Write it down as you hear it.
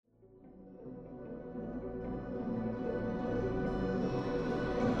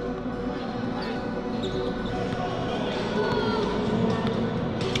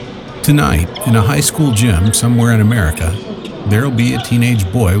Tonight, in a high school gym somewhere in America, there'll be a teenage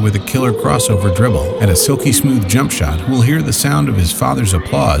boy with a killer crossover dribble and a silky smooth jump shot who will hear the sound of his father's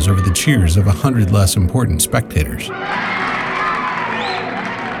applause over the cheers of 100 less important spectators.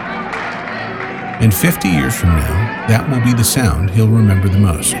 And 50 years from now, that will be the sound he'll remember the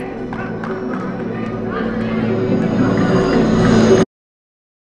most.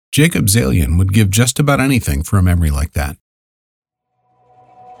 Jacob Zalian would give just about anything for a memory like that.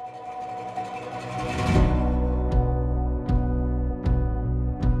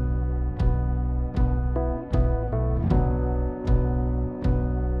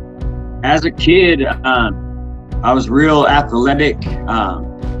 As a kid, I was real athletic.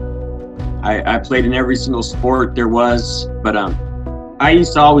 I played in every single sport there was, but I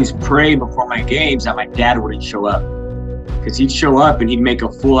used to always pray before my games that my dad wouldn't show up, because he'd show up and he'd make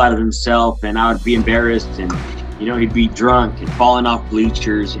a fool out of himself, and I would be embarrassed, and he'd be drunk and falling off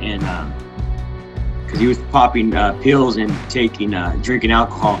bleachers, and because he was popping pills and drinking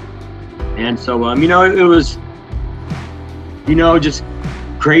alcohol, and so it was just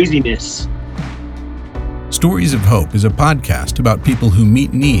craziness. Stories of Hope is a podcast about people who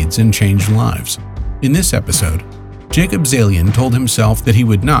meet needs and change lives. In this episode, Jacob Zalian told himself that he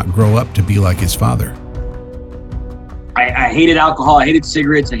would not grow up to be like his father. I hated alcohol, I hated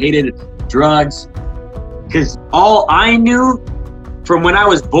cigarettes, I hated drugs, because all I knew from when I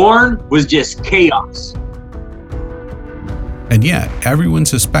was born was just chaos. And yet, everyone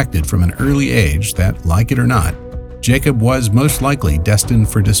suspected from an early age that, like it or not, Jacob was most likely destined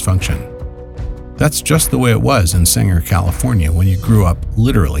for dysfunction. That's just the way it was in Sanger, California, when you grew up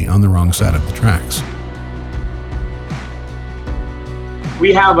literally on the wrong side of the tracks.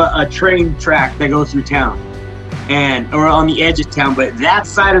 We have a train track that goes through town, or on the edge of town, but that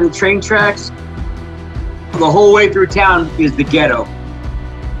side of the train tracks, the whole way through town is the ghetto.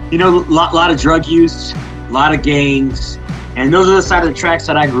 A lot of drug use, a lot of gangs, and those are the side of the tracks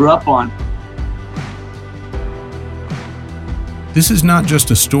that I grew up on. This is not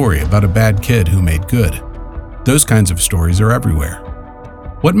just a story about a bad kid who made good. Those kinds of stories are everywhere.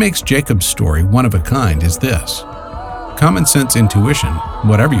 What makes Jacob's story one of a kind is this. Common sense intuition,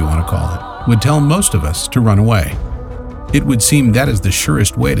 whatever you want to call it, would tell most of us to run away. It would seem that is the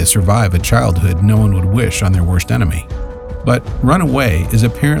surest way to survive a childhood no one would wish on their worst enemy. But run away is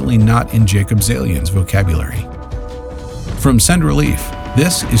apparently not in Jacob Zalian's vocabulary. From Send Relief,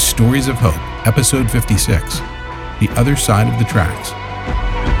 this is Stories of Hope, episode 56. The Other Side of the Tracks.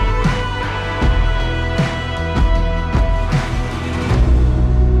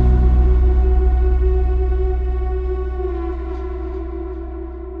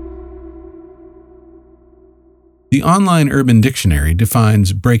 The online Urban Dictionary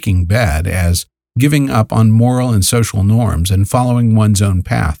defines breaking bad as giving up on moral and social norms and following one's own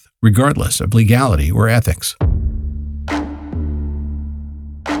path, regardless of legality or ethics.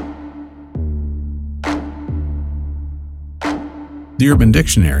 The Urban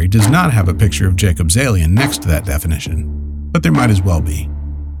Dictionary does not have a picture of Jacob Zalian next to that definition, but there might as well be.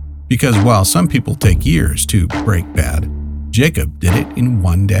 Because while some people take years to break bad, Jacob did it in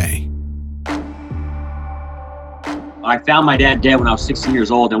one day. I found my dad dead when I was 16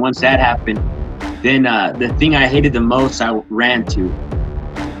 years old, and once that happened, then the thing I hated the most, I ran to.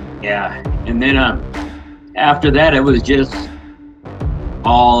 Yeah, and then after that, it was just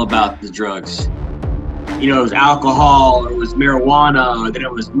all about the drugs. It was alcohol, or it was marijuana, or then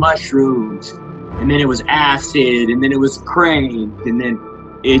it was mushrooms, and then it was acid, and then it was crank, and then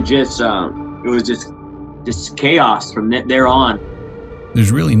it was just chaos from there on.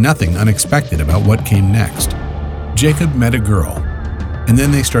 There's really nothing unexpected about what came next. Jacob met a girl, and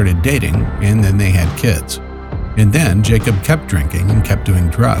then they started dating, and then they had kids. And then Jacob kept drinking and kept doing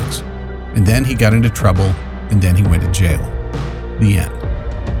drugs. And then he got into trouble, and then he went to jail. The end.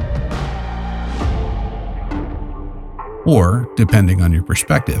 Or, depending on your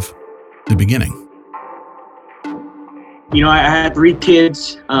perspective, the beginning. I had 3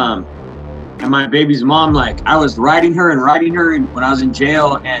 kids, and my baby's mom, I was riding her when I was in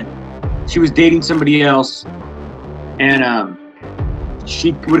jail, and she was dating somebody else, and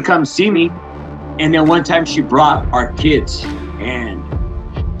she would come see me, and then one time she brought our kids, and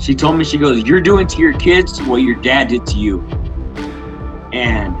she told me, she goes, "You're doing to your kids what your dad did to you."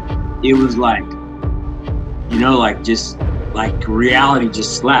 And it was reality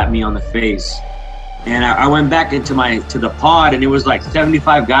just slapped me on the face. And I went back to the pod, and it was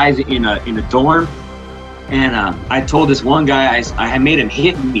 75 guys in a dorm. And I told this one guy, I had made him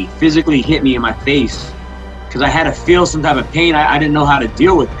physically hit me in my face, because I had to feel some type of pain. I didn't know how to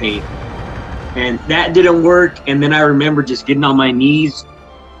deal with pain. And that didn't work. And then I remember just getting on my knees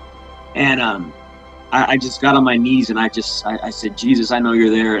And I just got on my knees and I said, Jesus, I know you're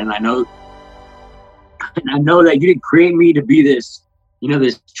there, and I know that you didn't create me to be this,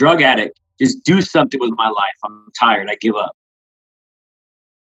 this drug addict. Just do something with my life. I'm tired. I give up.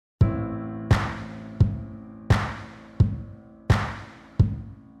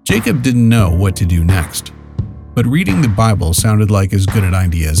 Jacob didn't know what to do next, but reading the Bible sounded like as good an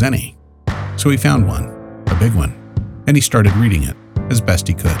idea as any. So he found one, a big one, and he started reading it as best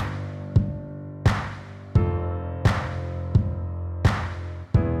he could.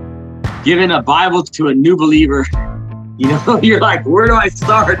 Giving a Bible to a new believer, you're like, where do I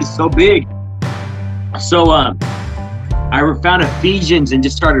start? It's so big. So I found Ephesians and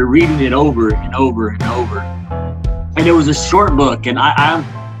just started reading it over and over and over. And it was a short book, and I'm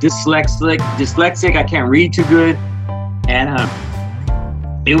dyslexic. I can't read too good. And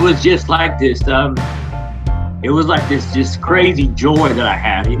it was just like this. It was like this just crazy joy that I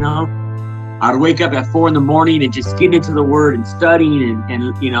had, I'd wake up at 4 a.m. and just get into the Word and studying and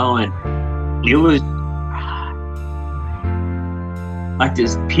it was like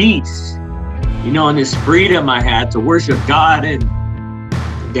this peace, and this freedom I had to worship God, and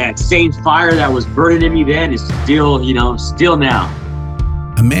that same fire that was burning in me then is still now.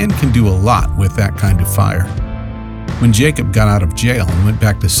 A man can do a lot with that kind of fire. When Jacob got out of jail and went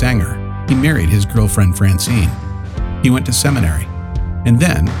back to Sanger, he married his girlfriend Francine. He went to seminary. And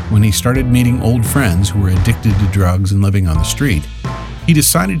then, when he started meeting old friends who were addicted to drugs and living on the street, he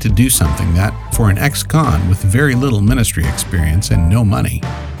decided to do something that, for an ex-con with very little ministry experience and no money,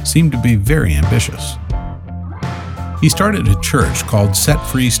 seemed to be very ambitious. He started a church called Set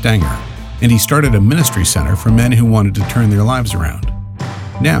Free Stanger, and he started a ministry center for men who wanted to turn their lives around.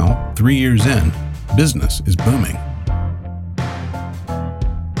 Now, 3 years in, business is booming.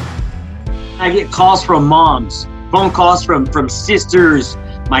 I get calls from moms, phone calls from sisters.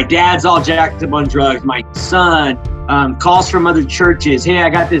 My dad's all jacked up on drugs. My son, calls from other churches. Hey, I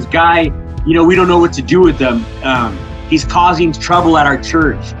got this guy, we don't know what to do with him. He's causing trouble at our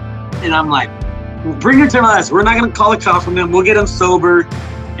church. And I'm like, well, bring him to us. We're not going to call a call from them. We'll get them sober,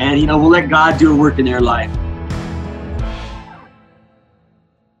 and, we'll let God do a work in their life.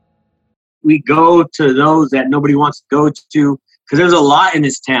 We go to those that nobody wants to go to, because there's a lot in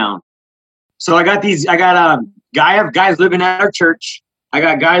this town. So I got guys living at our church. I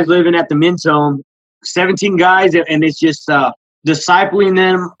got guys living at the men's home, 17 guys, and it's just discipling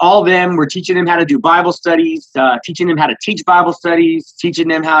them, all of them. We're teaching them how to do Bible studies, teaching them how to teach Bible studies, teaching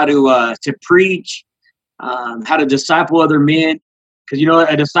them how to preach, how to disciple other men. Because,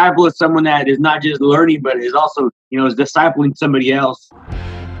 a disciple is someone that is not just learning, but is also, is discipling somebody else.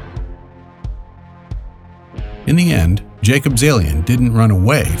 In the end, Jacob Zalian didn't run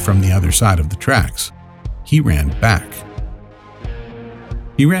away from the other side of the tracks. He ran back.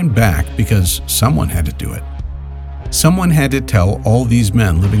 He ran back because someone had to do it. Someone had to tell all these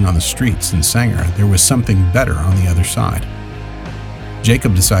men living on the streets in Sanger there was something better on the other side.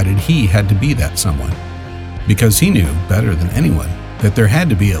 Jacob decided he had to be that someone, because he knew better than anyone that there had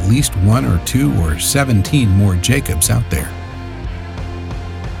to be at least 1 or 2 or 17 more Jacobs out there.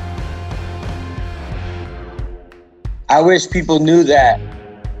 I wish people knew that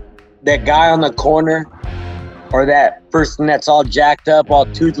guy on the corner, or that person that's all jacked up, all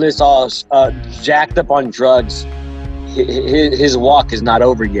toothless, all jacked up on drugs, his walk is not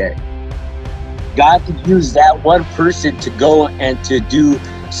over yet. God could use that one person to go and to do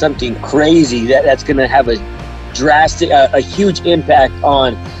something crazy that's going to have a drastic, a huge impact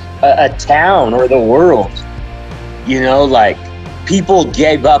on a town or the world. Like, people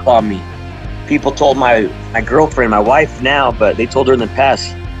gave up on me. People told my girlfriend, my wife now, but they told her in the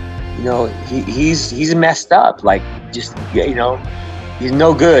past, he's messed up. Like, just, he's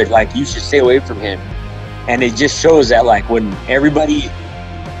no good. Like, you should stay away from him. And it just shows that, like, when everybody,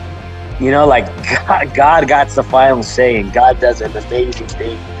 God got the final say, and God does an amazing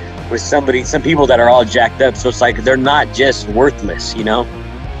thing with some people that are all jacked up. So it's like, they're not just worthless,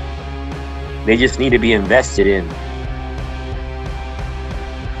 they just need to be invested in.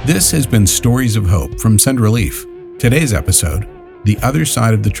 This has been Stories of Hope from Send Relief. Today's episode, The Other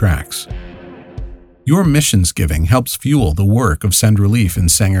Side of the Tracks. Your missions giving helps fuel the work of Send Relief in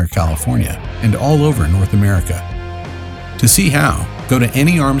Sanger, California, and all over North America. To see how, go to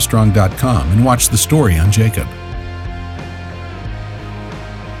AnnieArmstrong.com and watch the story on Jacob.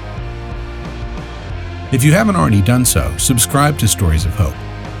 If you haven't already done so, subscribe to Stories of Hope.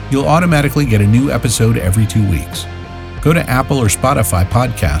 You'll automatically get a new episode every 2 weeks. Go to Apple or Spotify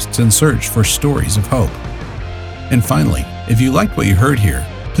podcasts and search for Stories of Hope. And finally, if you liked what you heard here,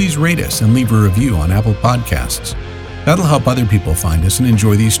 please rate us and leave a review on Apple Podcasts. That'll help other people find us and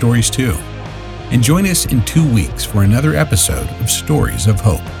enjoy these stories too. And join us in 2 weeks for another episode of Stories of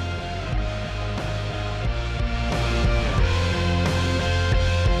Hope.